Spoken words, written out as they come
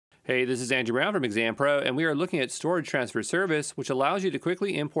Hey, this is Andrew Brown from Exam Pro, and we are looking at Storage Transfer Service, which allows you to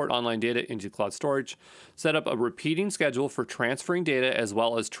quickly import online data into cloud storage, set up a repeating schedule for transferring data, as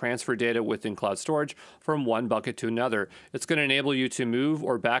well as transfer data within cloud storage from one bucket to another. It's going to enable you to move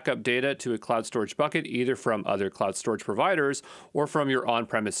or back up data to a cloud storage bucket, either from other cloud storage providers or from your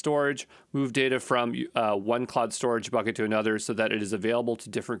on-premise storage, move data from one cloud storage bucket to another so that it is available to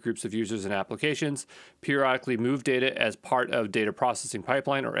different groups of users and applications, periodically move data as part of data processing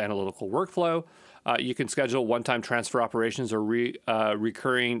pipeline or analytical workflow. You can schedule one-time transfer operations or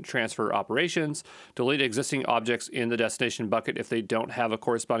recurring transfer operations, delete existing objects in the destination bucket if they don't have a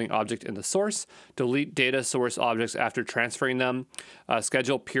corresponding object in the source, delete data source objects after transferring them,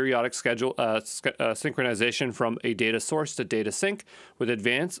 schedule periodic synchronization from a data source to data sync with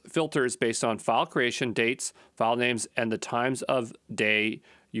advanced filters based on file creation dates, file names, and the times of day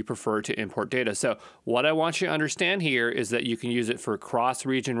you prefer to import data. So what I want you to understand here is that you can use it for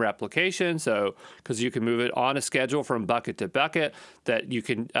cross-region replication. So because you can move it on a schedule from bucket to bucket, that you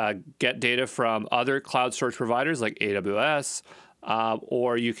can get data from other cloud storage providers like AWS,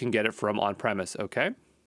 or you can get it from on-premise, okay?